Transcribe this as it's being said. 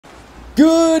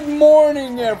Good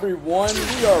morning, everyone.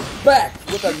 We are back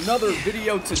with another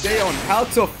video today on how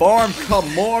to farm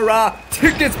Kamura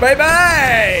tickets,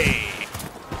 baby!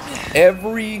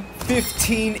 Every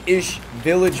 15-ish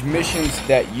village missions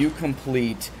that you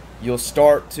complete, you'll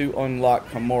start to unlock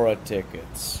Kamura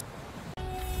tickets.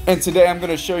 And today I'm going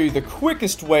to show you the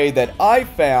quickest way that I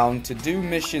found to do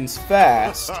missions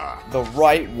fast, the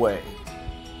right way.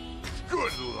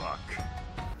 Good luck.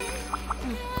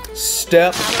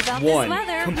 Step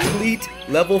 1. Complete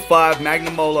level 5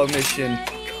 magnamolo mission,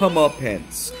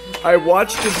 Comeuppance. I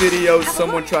watched a video,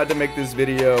 someone tried to make this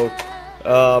video,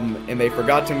 and they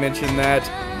forgot to mention that.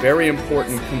 Very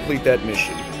important, complete that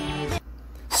mission.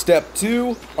 Step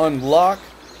 2. Unlock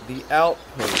the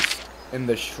outpost in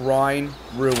the Shrine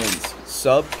Ruins,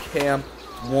 Sub-Camp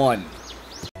 1.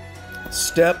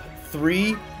 Step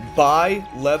 3. Buy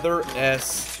Leather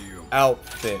S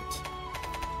outfit.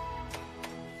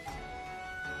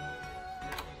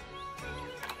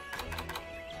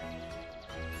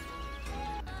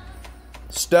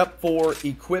 Step 4.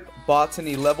 Equip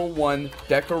Botany Level 1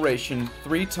 decoration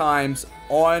 3 times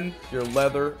on your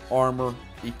leather armor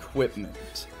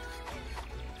equipment.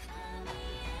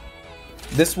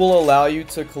 This will allow you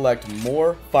to collect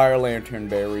more fire lantern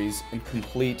berries and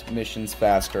complete missions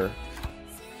faster.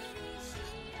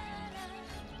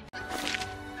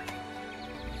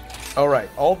 Alright,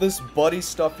 all this buddy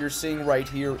stuff you're seeing right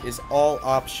here is all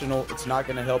optional. It's not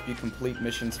going to help you complete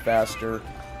missions faster.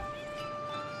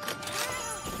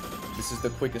 This is the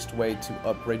quickest way to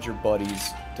upgrade your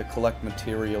buddies, to collect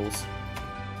materials.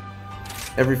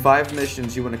 Every 5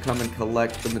 missions you want to come and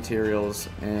collect the materials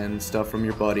and stuff from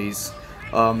your buddies.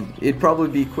 It'd probably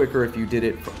be quicker if you did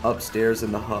it upstairs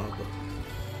in the hub.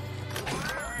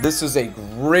 This is a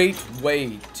great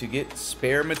way to get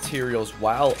spare materials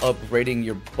while upgrading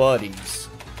your buddies.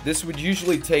 This would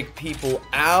usually take people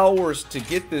hours to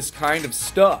get this kind of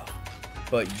stuff,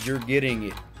 but you're getting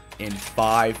it in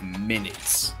 5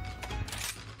 minutes.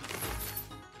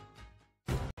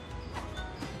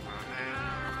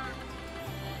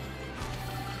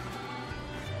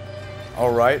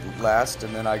 Alright, last,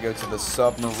 and then I go to the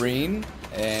submarine,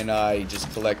 and I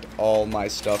just collect all my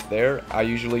stuff there. I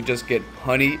usually just get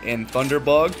honey and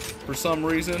thunderbug for some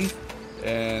reason,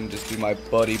 and just do my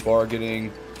buddy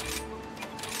bargaining.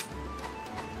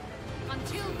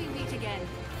 Until we meet again.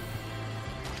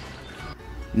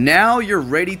 Now you're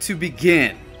ready to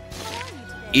begin.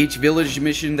 Each village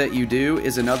mission that you do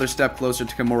is another step closer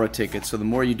to Kamura tickets, so the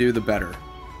more you do, the better.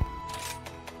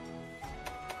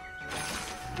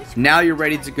 Now you're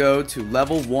ready to go to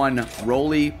level 1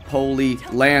 roly-poly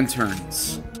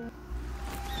lanterns.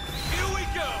 Here we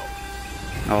go.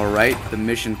 Alright, the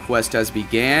mission quest has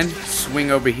began. Swing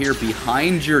over here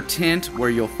behind your tent where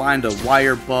you'll find a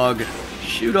wire bug.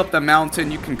 Shoot up the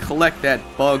mountain. You can collect that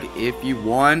bug if you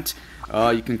want.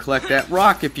 You can collect that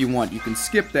rock if you want. You can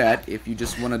skip that if you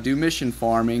just want to do mission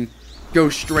farming. Go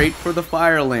straight for the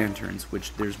fire lanterns,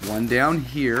 which there's one down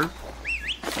here.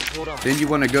 Then you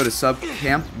want to go to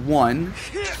Sub-Camp 1.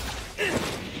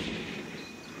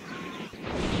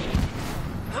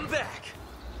 I'm back.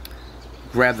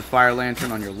 Grab the fire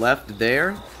lantern on your left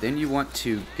there. Then you want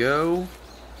to go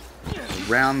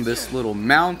around this little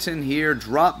mountain here,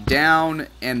 drop down,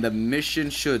 and the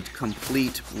mission should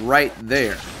complete right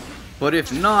there. But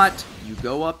if not, you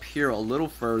go up here a little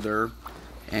further,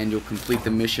 and you'll complete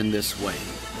the mission this way.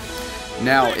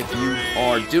 Now, if you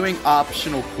are doing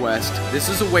optional quest, this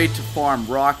is a way to farm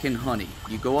rock and honey.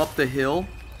 You go up the hill,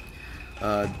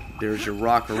 there's your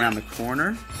rock around the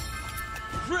corner.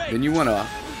 Then you want to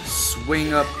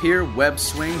swing up here, web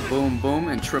swing, boom, boom,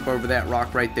 and trip over that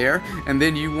rock right there. And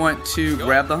then you want to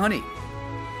grab the honey.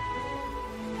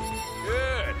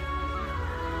 Good.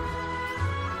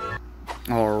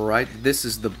 Alright, this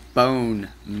is the bone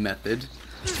method.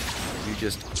 You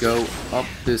just go up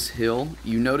this hill.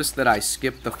 You notice that I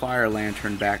skipped the fire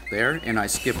lantern back there, and I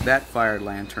skipped that fire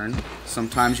lantern.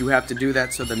 Sometimes you have to do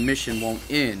that so the mission won't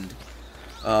end.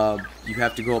 You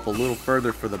have to go up a little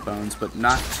further for the bones, but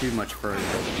not too much further.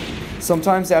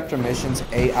 Sometimes after missions,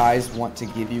 AIs want to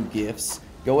give you gifts.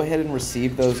 Go ahead and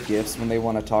receive those gifts when they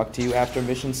want to talk to you after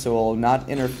missions, so it will not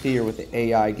interfere with the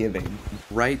AI giving.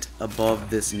 Right above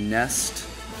this nest,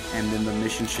 and then the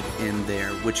mission should end there,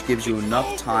 which gives you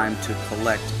enough time to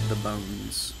collect the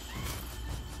bones.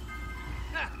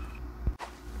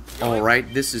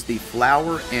 Alright, this is the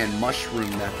flower and mushroom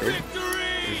method.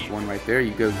 There's one right there.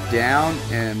 You go down,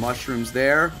 and mushrooms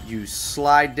there. You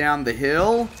slide down the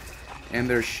hill, and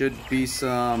there should be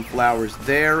some flowers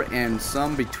there, and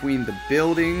some between the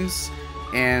buildings.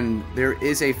 And there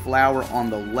is a flower on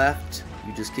the left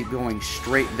You just keep going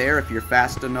straight there. If you're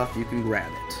fast enough, you can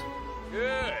grab it.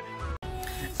 Good.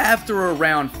 After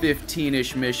around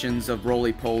 15-ish missions of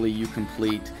roly-poly you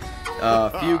complete,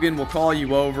 Fugan will call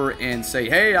you over and say,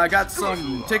 hey, I got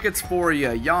some tickets for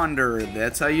you yonder.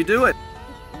 That's how you do it.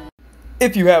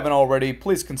 If you haven't already,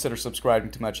 please consider subscribing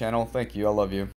to my channel. Thank you. I love you.